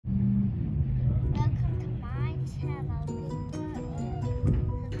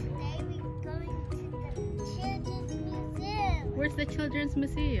Where's the Children's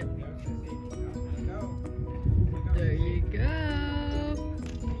Museum? There you go.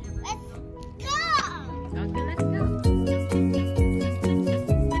 Let's go. Okay, let's go.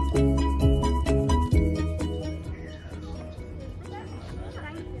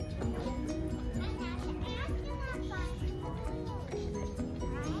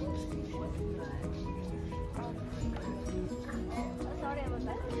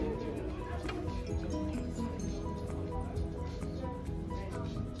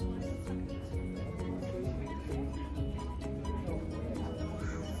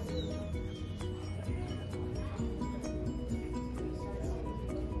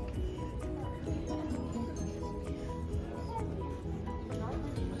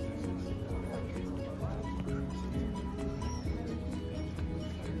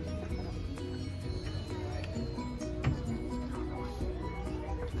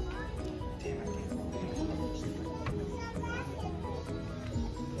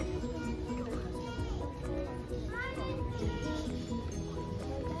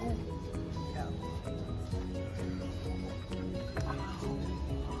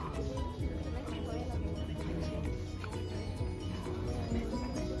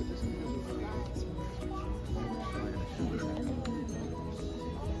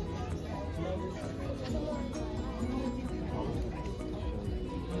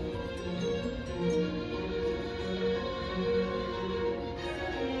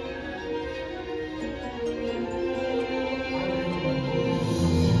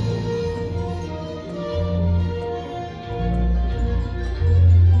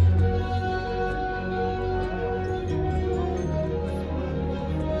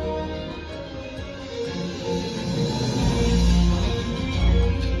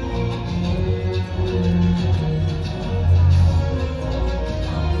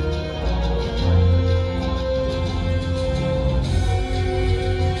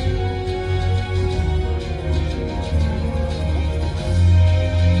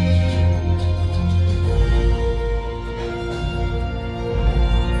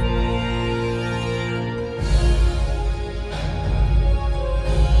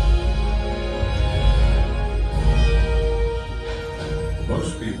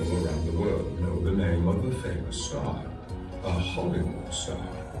 Most people around the world know the name of a famous star, a Hollywood star.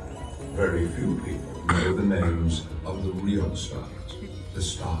 Very few people know the names of the real stars, the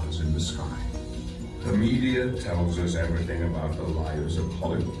stars in the sky. The media tells us everything about the lives of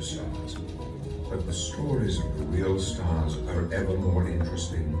Hollywood stars, but the stories of the real stars are ever more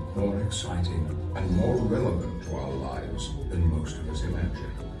interesting, more exciting, and more relevant to our lives than most of us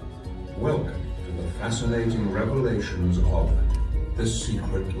imagine. Welcome to the fascinating revelations of the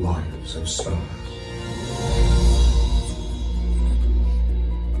secret lives of stars.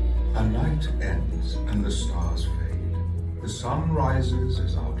 A night ends and the stars fade. The sun rises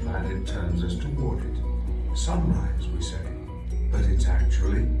as our planet turns us toward it. Sunrise, we say, but it's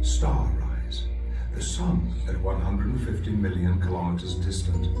actually starrise. The sun, at 150 million kilometers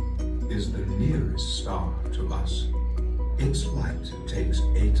distant, is the nearest star to us. Its light takes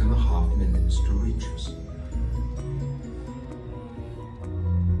 8.5 minutes to reach us.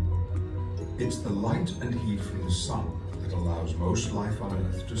 It's the light and heat from the sun that allows most life on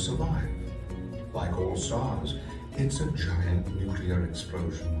Earth to survive. Like all stars, it's a giant nuclear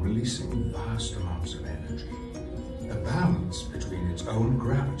explosion releasing vast amounts of energy. The balance between its own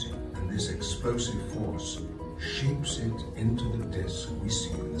gravity and this explosive force shapes it into the disk we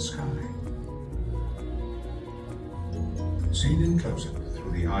see in the sky. Seen in close-up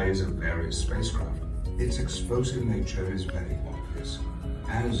through the eyes of various spacecraft, its explosive nature is very obvious,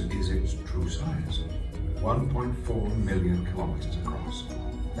 as is its true size, 1.4 million kilometers across.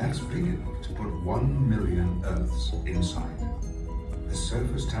 That's big enough to put 1 million Earths inside. The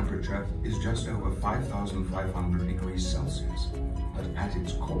surface temperature is just over 5,500 degrees Celsius, but at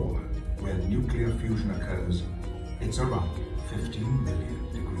its core, where nuclear fusion occurs, it's around 15 million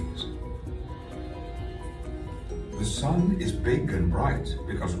degrees. The sun is big and bright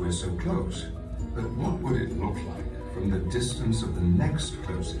because we're so close, but what would it look like from the distance of the next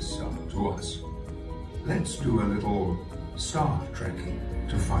closest star to us? Let's do a little star trekking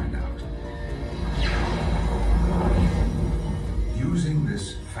to find out. Using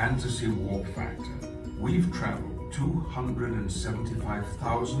this fantasy warp factor, we've traveled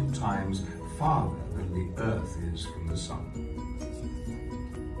 275,000 times farther than the Earth is from the sun.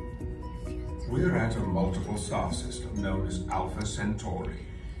 We're at a multiple star system known as Alpha Centauri.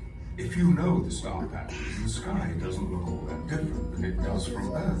 If you know the star patterns in the sky, it doesn't look all that different than it does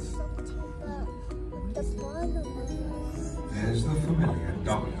from Earth. There's the familiar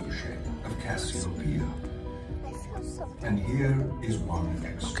W shape of Cassiopeia. And here is one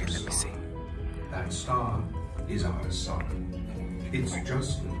extra star. That star is our sun. It's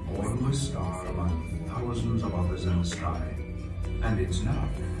just an ordinary star among thousands of others in the sky. And it's now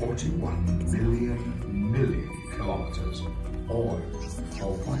 41 million kilometers, or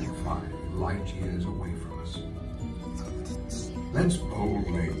 4.5 light years away from us. Let's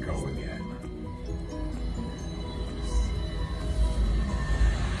boldly go again.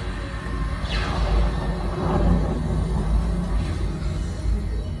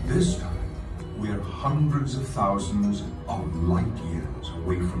 This time, we're hundreds of thousands of light years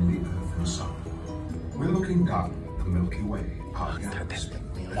away from the Earth and Sun. We're looking down at the Milky Way, our galaxy,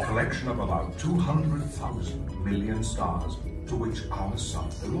 a collection of about 200,000 million stars to which our Sun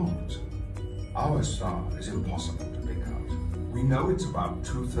belongs. Our star is impossible to pick out. We know it's about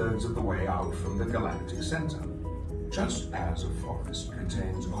 2/3 of the way out from the galactic center. Just as a forest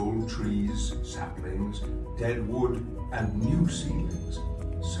contains old trees, saplings, dead wood, and new seedlings,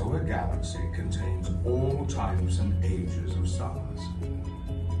 so a galaxy contains all types and ages of stars.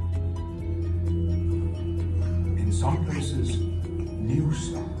 In some places, new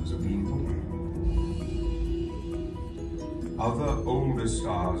stars are being born. Other older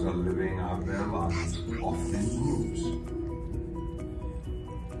stars are living out their lives, often in groups.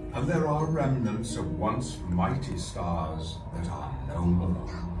 And there are remnants of once mighty stars that are no more.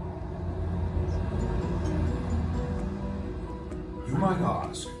 You might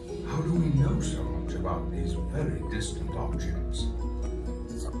ask, how do we know so much about these very distant objects?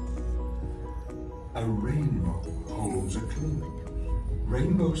 A rainbow holds a clue.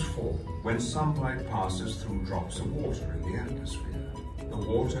 Rainbows form when sunlight passes through drops of water in the atmosphere. The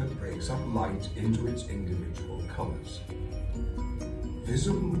water breaks up light into its individual colors.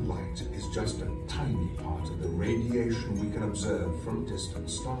 Visible light is just a tiny part of the radiation we can observe from distant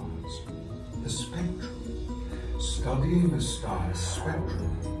stars. The spectrum. Studying a star's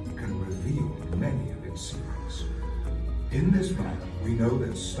spectrum can reveal many of its secrets. In this manner, we know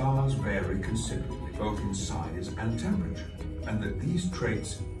that stars vary considerably, both in size and temperature, and that these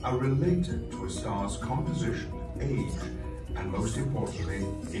traits are related to a star's composition, age, and most importantly,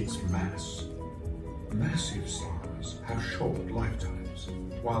 its mass. Massive stars have short lifetimes,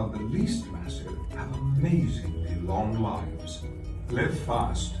 while the least massive have amazingly long lives. Live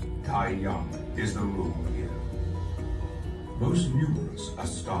fast, die young is the rule here. Most numerous are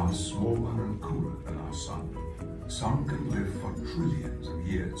stars smaller and cooler than our Sun. Some can live for trillions of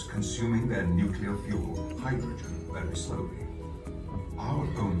years, consuming their nuclear fuel, hydrogen, very slowly. Our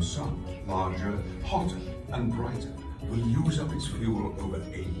own Sun, larger, hotter, and brighter, will use up its fuel over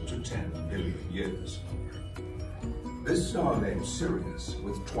 8 to 10 billion years. This star named Sirius,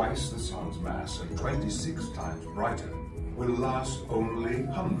 with twice the Sun's mass and 26 times brighter, will last only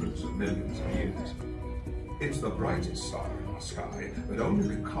hundreds of millions of years. It's the brightest star in our sky, but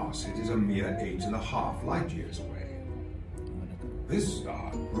only because it is a mere 8.5 light years away. This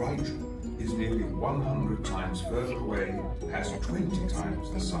star, Rigel, is nearly 100 times further away, has 20 times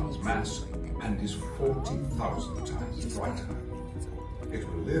the Sun's mass, and is 40,000 times brighter. It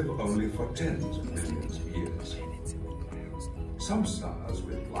will live only for tens of millions of years. Some stars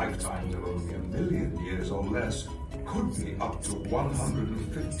with lifetimes of only 1 million years or less could be up to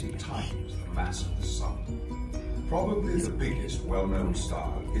 150 times the mass of the Sun. Probably the biggest well-known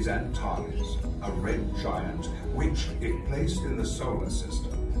star is Antares, a red giant which, if placed in the solar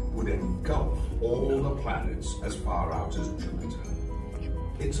system, would engulf all the planets as far out as Jupiter.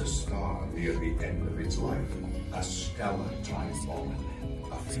 It's a star near the end of its life, a stellar time bomb,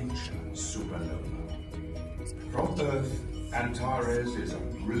 a future supernova. From Earth, Antares is a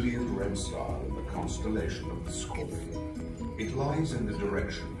brilliant red star in the constellation of the Scorpion. It lies in the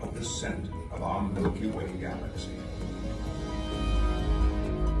direction of the center of our Milky Way galaxy.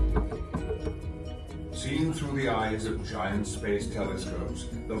 Seen through the eyes of giant space telescopes,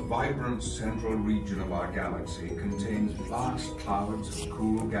 the vibrant central region of our galaxy contains vast clouds of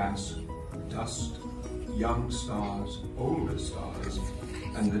cool gas, dust, young stars, older stars,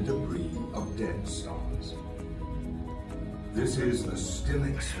 and the debris of dead stars. This is the still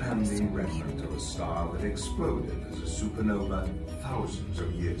expanding remnant of a star that exploded as a supernova thousands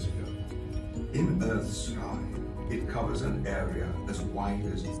of years ago. In Earth's sky, it covers an area as wide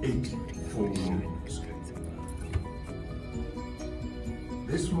as 80 full moons.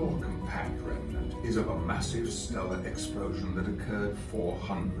 This more compact remnant is of a massive stellar explosion that occurred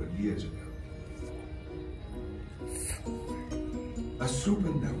 400 years ago. A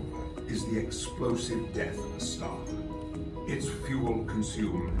supernova is the explosive death of a star. Its fuel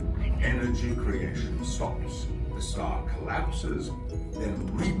consumed, energy creation stops, the star collapses, then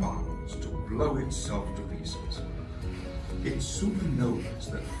rebounds to blow itself to pieces. It's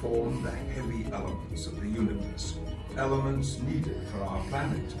supernovas that form the heavy elements of the universe, elements needed for our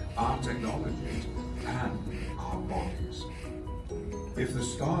planet, our technologies, and our bodies. If the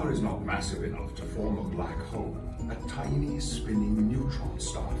star is not massive enough to form a black hole, a tiny spinning neutron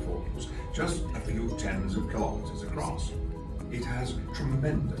star forms, just a few tens of kilometers across. It has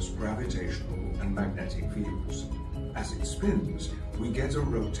tremendous gravitational and magnetic fields. As it spins, we get a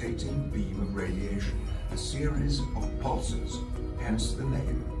rotating beam of radiation, a series of pulses, hence the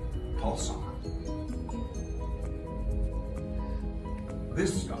name pulsar.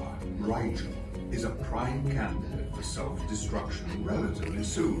 This star, Rigel, is a prime candidate for self-destruction relatively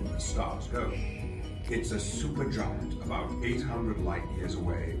soon as stars go. It's a supergiant about 800 light years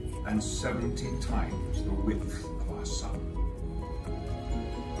away and 70 times the width of our Sun.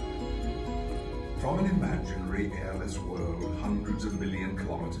 From an imaginary airless world hundreds of million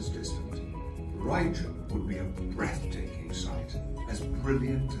kilometers distant, Rigel would be a breathtaking sight, as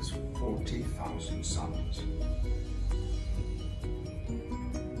brilliant as 40,000 suns.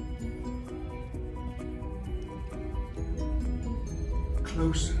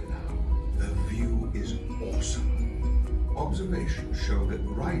 Closer now, the view is awesome. Observations show that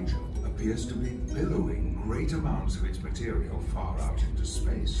Rigel appears to be billowing great amounts of its material far out into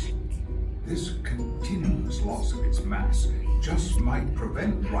space. This continuous loss of its mass just might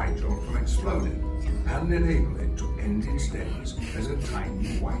prevent Rigel from exploding and enable it to end its days as a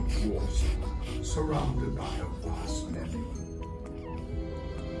tiny white dwarf star surrounded by a vast nebula.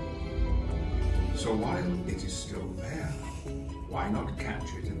 So while it is still there, why not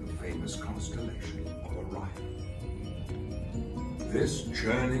catch it in the famous constellation of Orion? This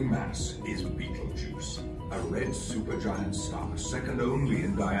churning mass is Betelgeuse, a red supergiant star second only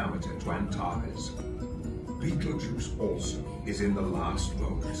in diameter to Antares. Betelgeuse also is in the last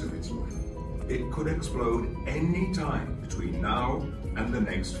moments of its life. It could explode any time between now and the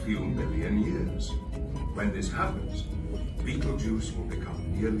next few million years. When this happens, Betelgeuse will become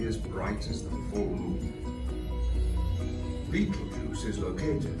nearly as bright as the full moon. Betelgeuse is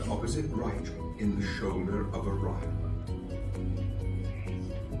located opposite Rigel in the shoulder of Orion.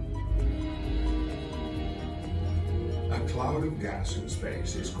 A cloud of gas in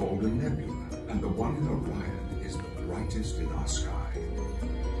space is called a nebula, and the one in Orion is the brightest in our sky.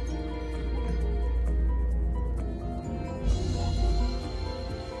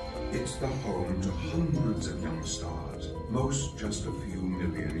 It's the home to hundreds of young stars, most just a few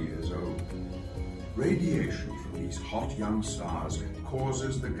million years old. Radiation from these hot young stars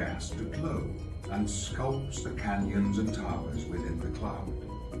causes the gas to glow and sculpts the canyons and towers within the cloud.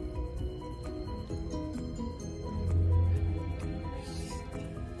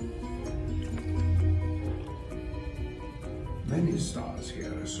 Many stars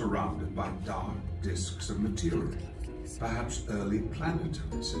here are surrounded by dark disks of material, perhaps early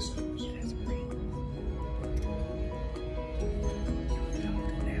planetary systems.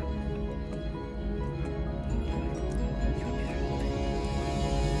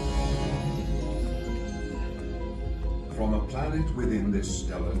 From a planet within this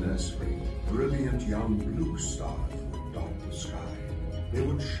stellar nursery, brilliant young blue stars would dot the sky. They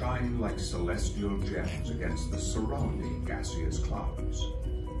would shine like celestial gems against the surrounding gaseous clouds.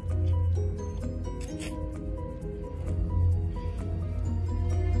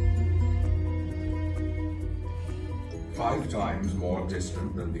 Five times more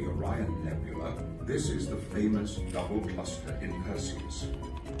distant than the Orion Nebula, this is the famous double cluster in Perseus.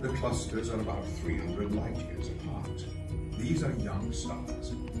 The clusters are about 300 light years apart. These are young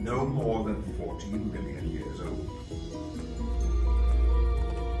stars, no more than 14 million years old.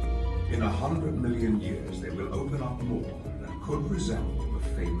 In 100 million years, they will open up more and could resemble the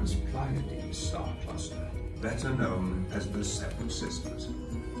famous Pleiades star cluster, better known as the Seven Sisters.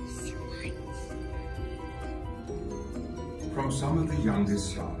 From some of the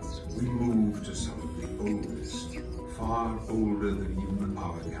youngest stars, we move to some of the oldest, far older than even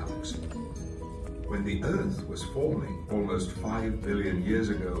our galaxy. When the Earth was forming almost 5 billion years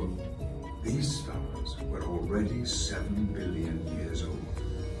ago, these stars were already 7 billion years old.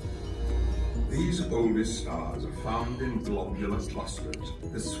 These oldest stars are found in globular clusters,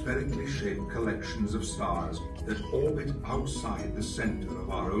 the spherically shaped collections of stars that orbit outside the center of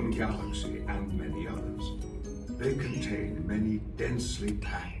our own galaxy and many others. They contain many densely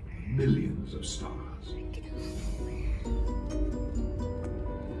packed millions of stars.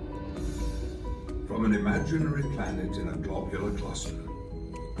 From an imaginary planet in a globular cluster,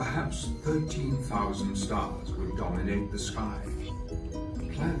 perhaps 13,000 stars would dominate the sky.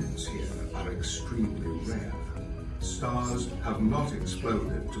 Planets here are extremely rare. Stars have not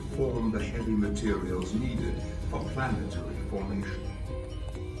exploded to form the heavy materials needed for planetary formation.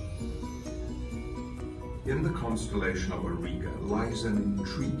 In the constellation of Auriga lies an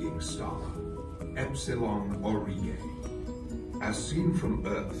intriguing star, Epsilon Aurigae. As seen from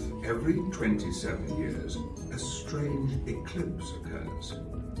Earth, every 27 years, a strange eclipse occurs.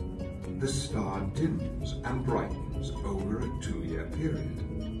 The star dims and brightens over a 2-year period.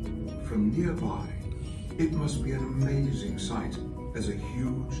 From nearby, it must be an amazing sight as a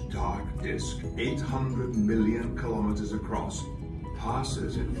huge dark disk, 800 million kilometers across,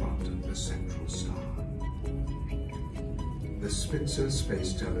 passes in front of the central star. The Spitzer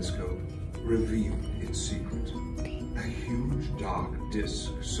Space Telescope revealed its secret. A huge dark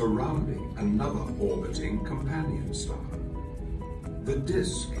disk surrounding another orbiting companion star. The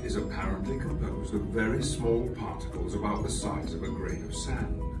disk is apparently composed of very small particles about the size of a grain of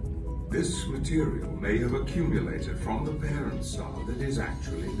sand. This material may have accumulated from the parent star that is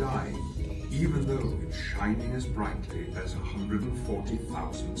actually dying, even though it's shining as brightly as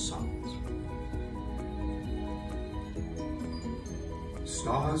 140,000 suns.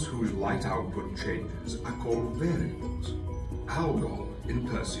 Stars whose light output changes are called variables. Algol in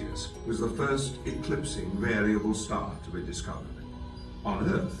Perseus was the first eclipsing variable star to be discovered. On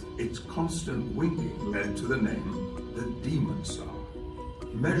Earth, its constant winking led to the name the Demon Star.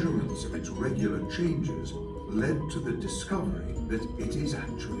 Measurements of its regular changes led to the discovery that it is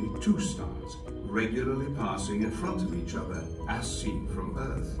actually two stars, regularly passing in front of each other as seen from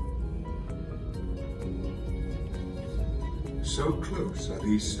Earth. So close are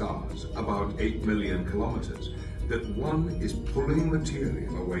these stars, about 8 million kilometers, that one is pulling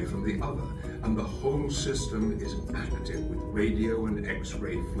material away from the other, and the whole system is active with radio and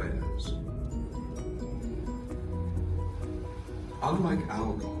X-ray flares. Unlike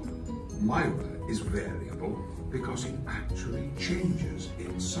Algol, Mira is variable because it actually changes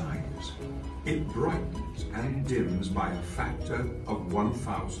in size. It brightens and dims by a factor of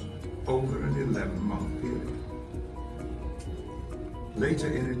 1,000 over an 11-month period. Later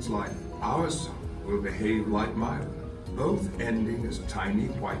in its life, our Sun will behave like Mira, both ending as tiny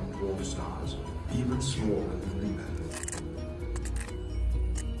white dwarf stars, even smaller than the Earth.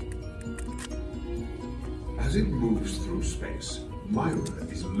 As it moves through space, Mira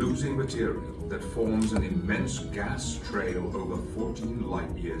is losing material that forms an immense gas trail over 14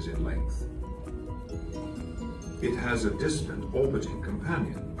 light-years in length. It has a distant orbiting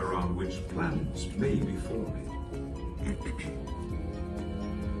companion around which planets may be forming.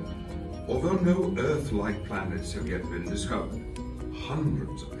 Although no Earth-like planets have yet been discovered,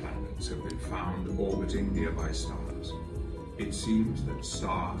 hundreds of planets have been found orbiting nearby stars. It seems that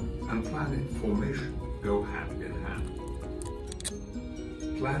star and planet formation go hand in hand.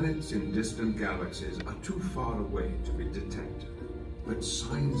 Planets in distant galaxies are too far away to be detected, but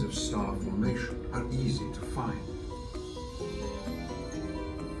signs of star formation are easy to find.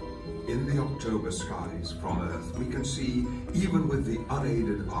 In the October skies from Earth, we can see, even with the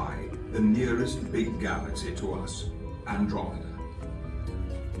unaided eye, the nearest big galaxy to us, Andromeda.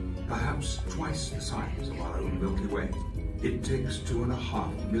 Perhaps twice the size of our own Milky Way, it takes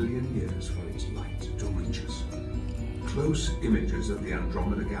 2.5 million years for its light to reach us. Close images of the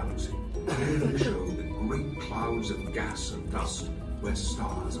Andromeda galaxy clearly show the great clouds of gas and dust where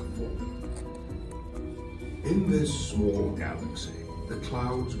stars are forming. In this small galaxy, the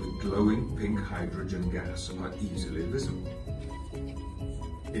clouds with glowing pink hydrogen gas are easily visible.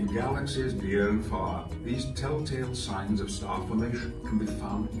 In galaxies near and far, these telltale signs of star formation can be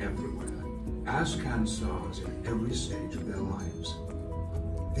found everywhere, as can stars in every stage of their lives.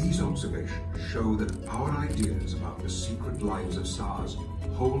 These observations show that our ideas about the secret lives of stars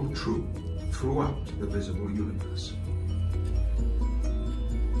hold true throughout the visible universe.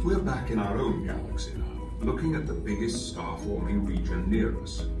 We're back in our own galaxy now, looking at the biggest star-forming region near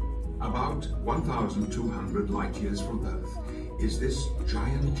us. About 1,200 light-years from Earth is this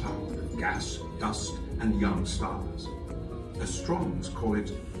giant cloud of gas, dust, and young stars. Astronomers call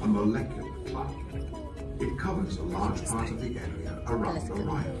it a molecular cloud. It covers a large part of the area around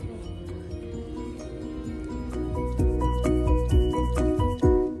Orion.